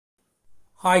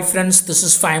Hi friends, this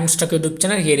is 5 Stuck YouTube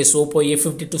channel. Here is Oppo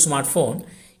A52 smartphone.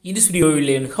 In this video, we will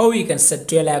learn how you can set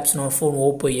dual apps on our phone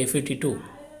Oppo A52.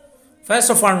 First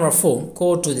of all, on our phone,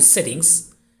 go to the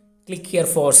settings. Click here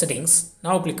for settings.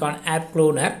 Now click on app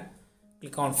cloner.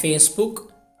 Click on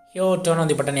Facebook. Here turn on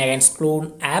the button against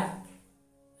clone app.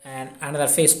 And another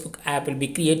Facebook app will be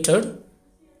created.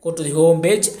 Go to the home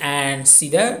page and see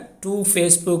the two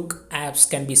Facebook apps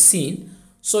can be seen.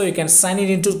 So you can sign in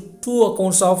into two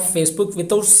accounts of Facebook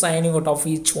without signing out of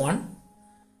each one.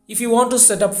 If you want to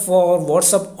set up for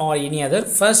WhatsApp or any other,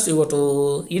 first you have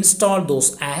to install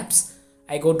those apps.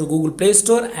 I go to Google Play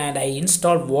Store and I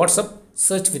install WhatsApp.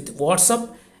 Search with WhatsApp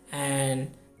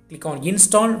and click on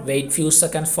install. Wait few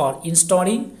seconds for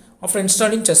installing. After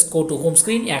installing, just go to home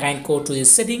screen. Again go to the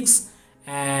settings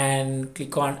and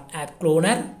click on app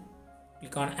cloner.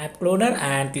 Click on app cloner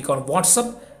and click on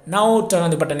WhatsApp. Now turn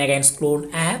on the button against clone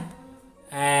app,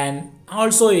 and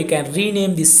also you can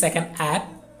rename the second app.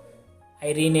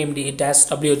 I renamed it as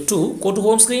W2. Go to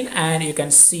home screen and you can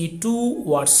see two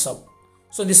WhatsApp.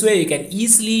 So this way you can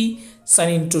easily sign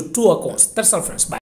into two accounts. That's all friends. Bye.